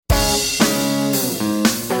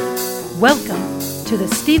Welcome to the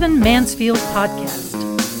Stephen Mansfield Podcast.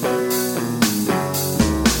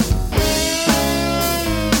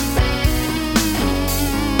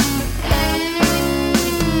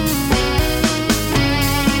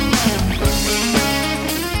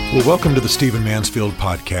 Well, welcome to the Stephen Mansfield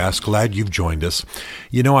Podcast. Glad you've joined us.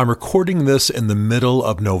 You know, I'm recording this in the middle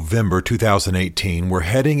of November 2018. We're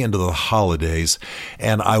heading into the holidays,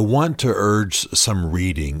 and I want to urge some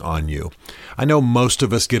reading on you. I know most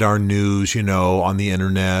of us get our news, on the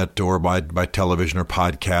internet or by television or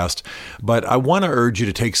podcast, but I want to urge you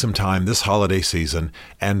to take some time this holiday season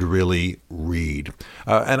and really read.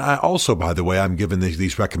 And I also, by the way, I'm giving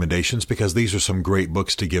these recommendations because these are some great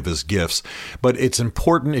books to give as gifts. But it's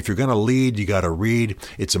important, if you're going to lead, you got to read.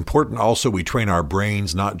 It's important also we train our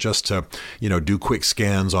brains not just to, do quick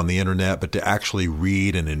scans on the internet, but to actually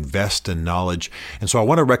read and invest in knowledge. And so I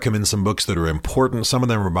want to recommend some books that are important. Some of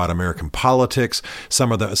them are about American politics.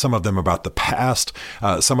 Some of them about the past.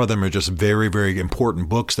 Some of them are just very, very important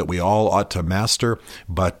books that we all ought to master.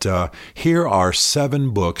 But here are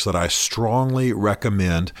 7 books that I strongly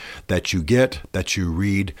recommend that you get, that you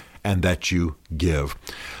read, and that you give.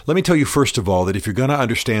 Let me tell you, first of all, that if you're going to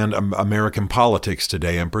understand American politics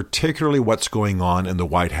today, and particularly what's going on in the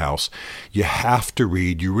White House, you have to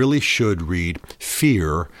read, you really should read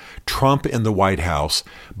Fear, Trump in the White House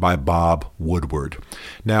by Bob Woodward.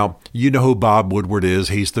 Now, you know who Bob Woodward is.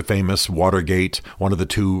 He's the famous Watergate, one of the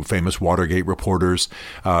 2 famous Watergate reporters.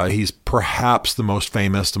 He's perhaps the most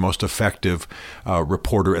famous, the most effective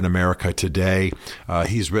reporter in America today.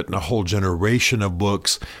 He's written a whole generation of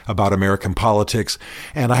books about American politics.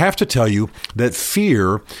 And I have to tell you that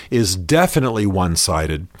Fear is definitely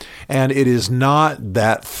one-sided, and it is not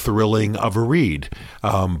that thrilling of a read.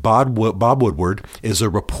 Bob Woodward is a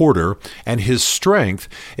reporter, and his strength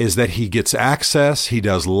is that he gets access, he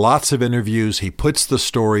does lots of interviews, he puts the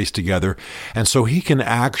stories together, and so he can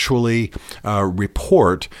actually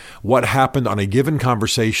report what happened on a given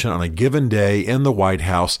conversation on a given day in the White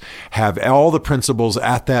House, have all the principals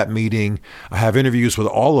at that meeting, have interviews with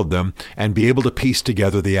all of them, and be able to piece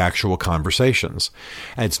together the actual conversations.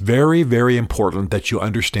 And it's very, very important that you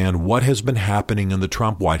understand what has been happening in the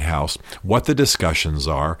Trump White House, what the discussions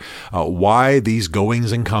are, why these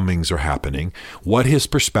goings and comings are happening, what his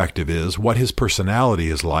perspective is, what his personality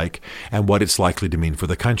is like, and what it's likely to mean for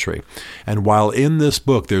the country. And while in this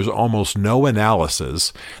book there's almost no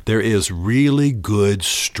analysis, there is really good,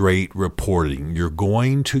 straight reporting. You're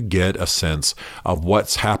going to get a sense of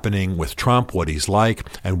what's happening with Trump, what he's like,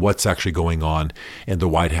 and what's actually going on in the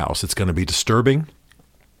White House. It's going to be disturbing.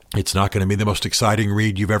 It's not going to be the most exciting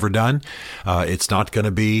read you've ever done. It's not going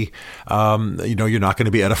to be, you're not going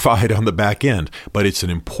to be edified on the back end, but it's an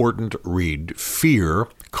important read. Fear,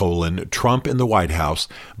 Trump in the White House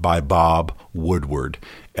by Bob Woodward.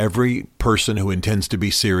 Every person who intends to be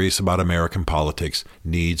serious about American politics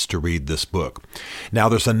needs to read this book. Now,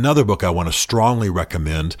 there's another book I want to strongly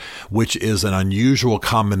recommend, which is an unusual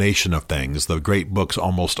combination of things. The great books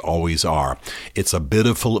almost always are. It's a bit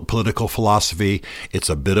of political philosophy. It's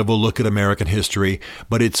a bit of a look at American history,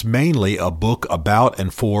 but it's mainly a book about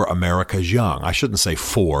and for America's young. I shouldn't say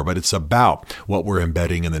for, but it's about what we're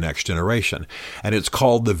embedding in the next generation. And it's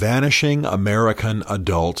called The Vanishing American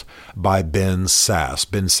Adult by Ben Sasse.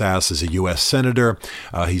 Ben Sasse is a U.S. Senator.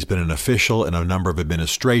 He's been an official in a number of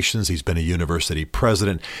administrations. He's been a university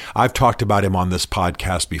president. I've talked about him on this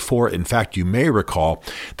podcast before. In fact, you may recall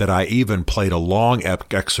that I even played a long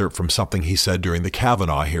excerpt from something he said during the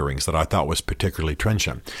Kavanaugh hearings that I thought was particularly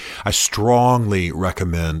trenchant. I strongly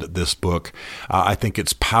recommend this book. I think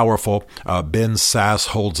it's powerful. Ben Sasse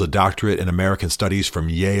holds a doctorate in American Studies from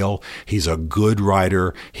Yale. He's a good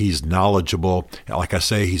writer. He's knowledgeable. Like I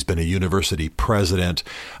say, he's been a university president.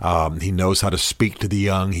 He knows how to speak to the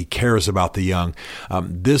young. He cares about the young.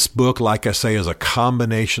 This book, like I say, is a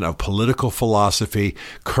combination of political philosophy,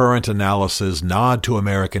 current analysis, nod to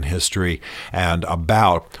American history, and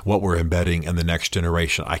about what we're embedding in the next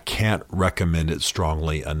generation. I can't recommend it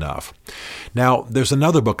strongly enough. Now, there's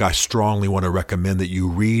another book I strongly want to recommend that you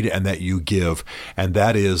read and that you give, and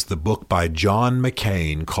that is the book by John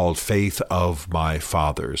McCain called Faith of My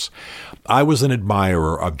Fathers. I was an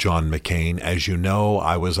admirer of John McCain. As you know,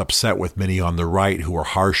 I was upset with many on the right who were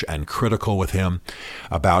harsh and critical with him,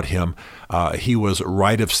 about him. He was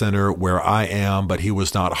right of center where I am, but he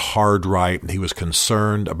was not hard right. He was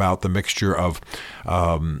concerned about the mixture of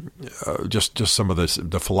just some of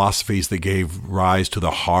the philosophies that gave rise to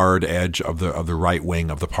the hard edge of the right wing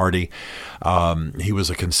of the party. He was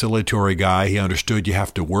a conciliatory guy. He understood you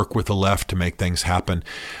have to work with the left to make things happen.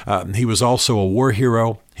 He was also a war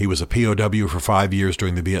hero. He was a POW for 5 years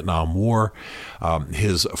during the Vietnam War.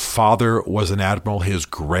 His father was an admiral. His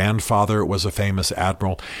grandfather was a famous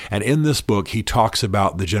admiral. And in this book, he talks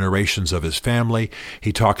about the generations of his family.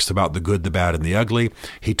 He talks about the good, the bad, and the ugly.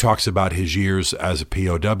 He talks about his years as a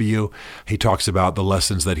POW. He talks about the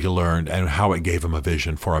lessons that he learned and how it gave him a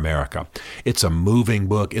vision for America. It's a moving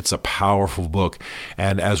book. It's a powerful book.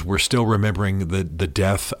 And as we're still remembering the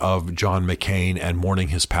death of John McCain and mourning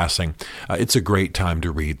his passing, it's a great time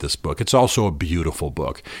to read this book. It's also a beautiful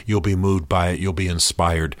book. You'll be moved by it. You'll be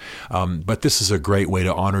inspired. But this is a great way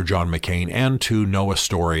to honor John McCain and to know a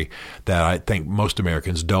story that I think most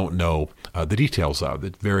Americans don't know the details of.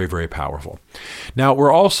 It's very, very powerful. Now,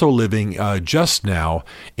 we're also living just now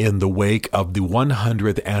in the wake of the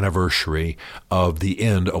 100th anniversary of the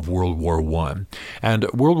end of World War I. And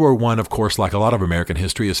World War I, of course, like a lot of American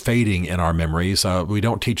history, is fading in our memories. We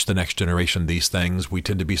don't teach the next generation these things. We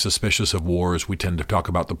tend to be suspicious of wars. We tend to talk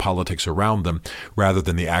about the politics around them rather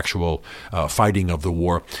than the actual fighting of the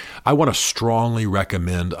war. I want to strongly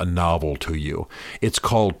recommend a novel to you. It's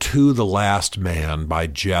called To the Last Man by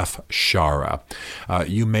Jeff Shaara.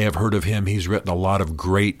 You may have heard of him. He's written a lot of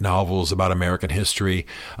great novels about American history.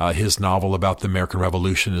 His novel about the American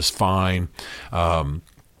Revolution is fine.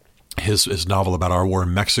 His novel about our war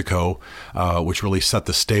in Mexico, which really set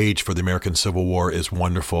the stage for the American Civil War, is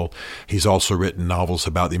wonderful. He's also written novels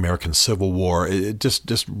about the American Civil War. It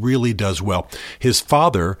just really does well. His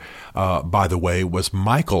father, by the way, was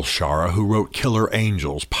Michael Shaara, who wrote Killer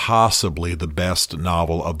Angels, possibly the best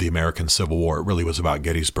novel of the American Civil War. It really was about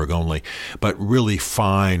Gettysburg only, but really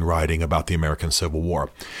fine writing about the American Civil War.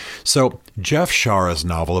 So Jeff Shaara's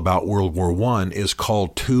novel about World War I is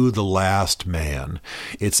called To the Last Man.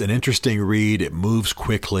 It's an interesting read. It moves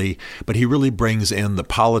quickly, but he really brings in the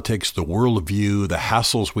politics, the worldview, the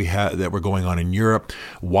hassles we had that were going on in Europe,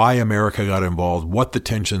 why America got involved, what the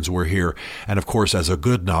tensions were here. And of course, as a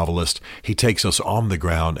good novelist, he takes us on the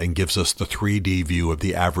ground and gives us the 3D view of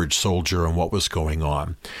the average soldier and what was going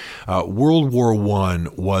on. World War I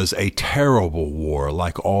was a terrible war,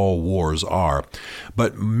 like all wars are,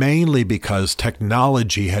 but mainly because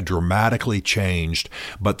technology had dramatically changed,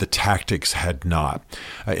 but the tactics had not.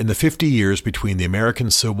 In the 50 years between the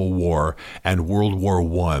American Civil War and World War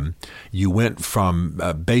I, you went from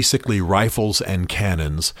basically rifles and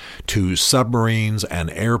cannons to submarines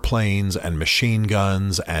and airplanes and machine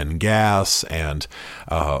guns and gas and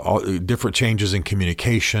different changes in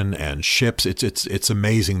communication and ships. It's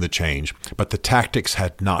amazing the change, but the tactics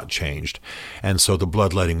had not changed. And so the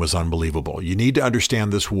bloodletting was unbelievable. You need to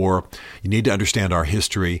understand this war. You need to understand our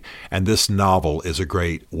history, and this novel is a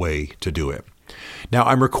great way to do it. Now,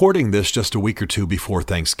 I'm recording this just a week or two before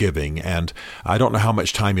Thanksgiving, and I don't know how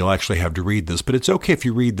much time you'll actually have to read this, but it's okay if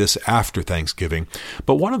you read this after Thanksgiving.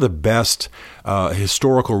 But one of the best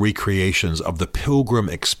historical recreations of the Pilgrim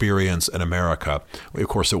experience in America, of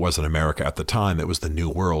course it wasn't America at the time, it was the New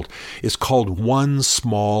World, is called One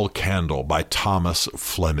Small Candle by Thomas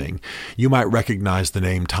Fleming. You might recognize the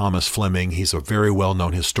name Thomas Fleming. He's a very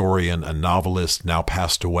well-known historian, a novelist, now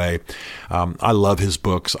passed away. I love his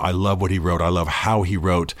books. I love what he wrote. I love how he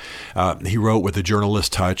wrote. He wrote with a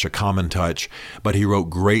journalist touch, a common touch, but he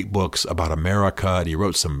wrote great books about America, and he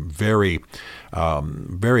wrote some very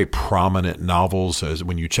prominent novels. As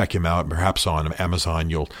when you check him out, perhaps on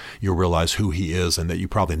Amazon, you'll realize who he is and that you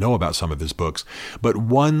probably know about some of his books. But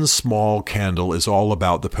One Small Candle is all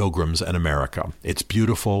about the Pilgrims in America. It's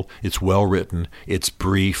beautiful, it's well written, it's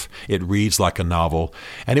brief, it reads like a novel,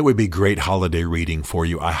 and it would be great holiday reading for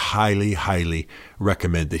you. I highly, highly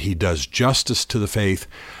recommend that. He does justice to the faith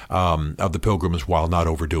of the Pilgrims while not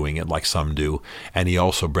overdoing it like some do, and he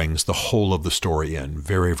also brings the whole of the story in.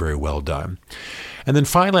 Very, very well done. And then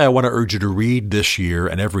finally, I want to urge you to read this year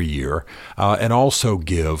and every year, and also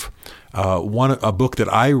give a book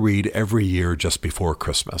that I read every year just before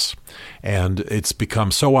Christmas. And it's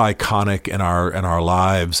become so iconic in our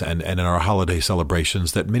lives and in our holiday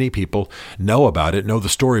celebrations that many people know about it, know the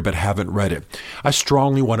story, but haven't read it. I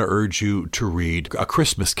strongly want to urge you to read A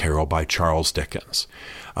Christmas Carol by Charles Dickens.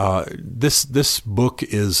 This book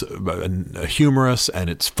is humorous, and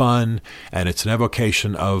it's fun, and it's an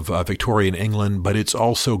evocation of Victorian England, but it's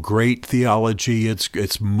also great theology.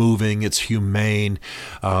 It's moving, it's humane,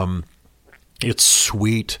 it's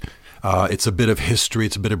sweet. It's a bit of history.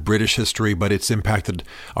 It's a bit of British history, but it's impacted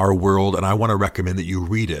our world, and I want to recommend that you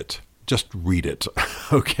read it. Just read it,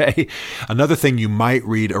 okay? Another thing you might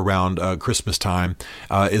read around Christmas time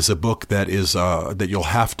is a book that you'll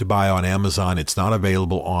have to buy on Amazon. It's not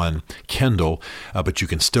available on Kindle, but you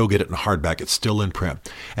can still get it in hardback. It's still in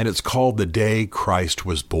print, and it's called The Day Christ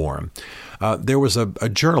Was Born. There was a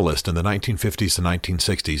journalist in the 1950s and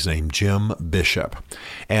 1960s named Jim Bishop,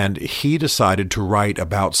 and he decided to write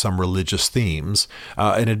about some religious themes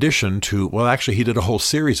in addition to, well, actually, he did a whole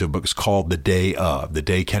series of books called The Day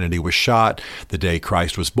Kennedy was shot, The Day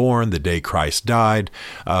Christ was born, The Day Christ died.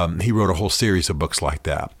 He wrote a whole series of books like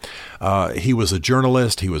that. He was a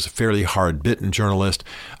journalist. He was a fairly hard-bitten journalist,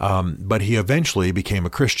 but he eventually became a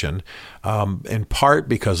Christian, in part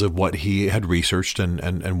because of what he had researched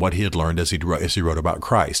and what he had learned as he wrote about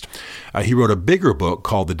Christ. He wrote a bigger book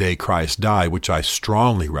called The Day Christ Died, which I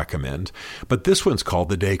strongly recommend, but this one's called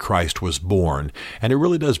The Day Christ Was Born, and it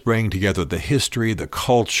really does bring together the history, the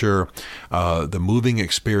culture, the moving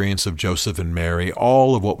experience of Joseph and Mary,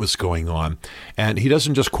 all of what was going on. And he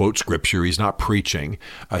doesn't just quote scripture. He's not preaching.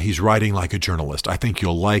 He's writing like a journalist. I think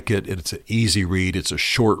you'll like it. It's an easy read. It's a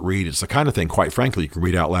short read. It's the kind of thing, quite frankly, you can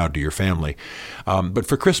read out loud to your family. But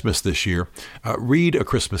for Christmas this year, read A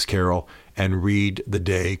Christmas Carol and read The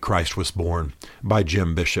Day Christ Was Born by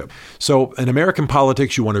Jim Bishop. So in American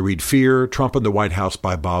politics, you want to read Fear, Trump in the White House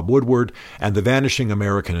by Bob Woodward, and The Vanishing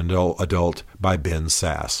American Adult by Ben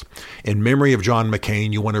Sasse. In memory of John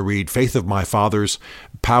McCain, you want to read Faith of My Fathers,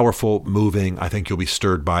 powerful, moving. I think you'll be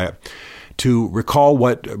stirred by it. To recall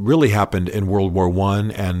what really happened in World War I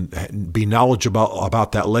and be knowledgeable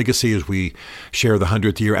about that legacy as we share the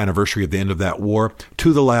 100th year anniversary of the end of that war.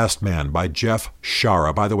 To the Last Man by Jeff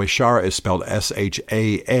Shaara. By the way, Shaara is spelled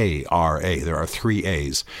S-H-A-A-R-A. There are 3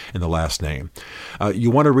 A's in the last name. You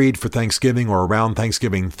want to read for Thanksgiving or around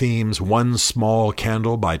Thanksgiving themes, One Small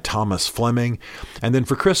Candle by Thomas Fleming. And then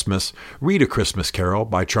for Christmas, read A Christmas Carol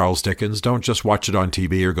by Charles Dickens. Don't just watch it on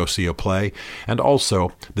TV or go see a play. And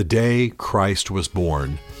also, The Day Christ Was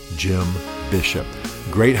Born, Jim Bishop.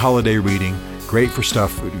 Great holiday reading, great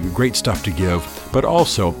stuff to give, but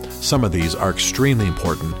also some of these are extremely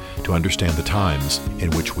important to understand the times in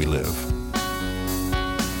which we live.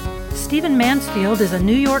 Stephen Mansfield is a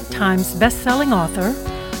New York Times best-selling author,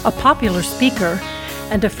 a popular speaker,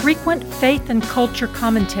 and a frequent faith and culture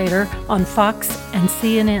commentator on Fox and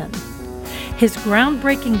CNN. His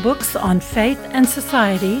groundbreaking books on faith and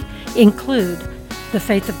society include The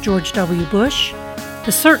Faith of George W. Bush,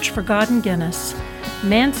 The Search for God in Guinness,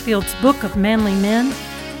 Mansfield's Book of Manly Men,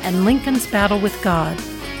 and Lincoln's Battle with God.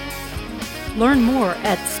 Learn more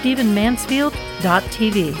at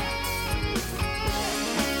stephenmansfield.tv.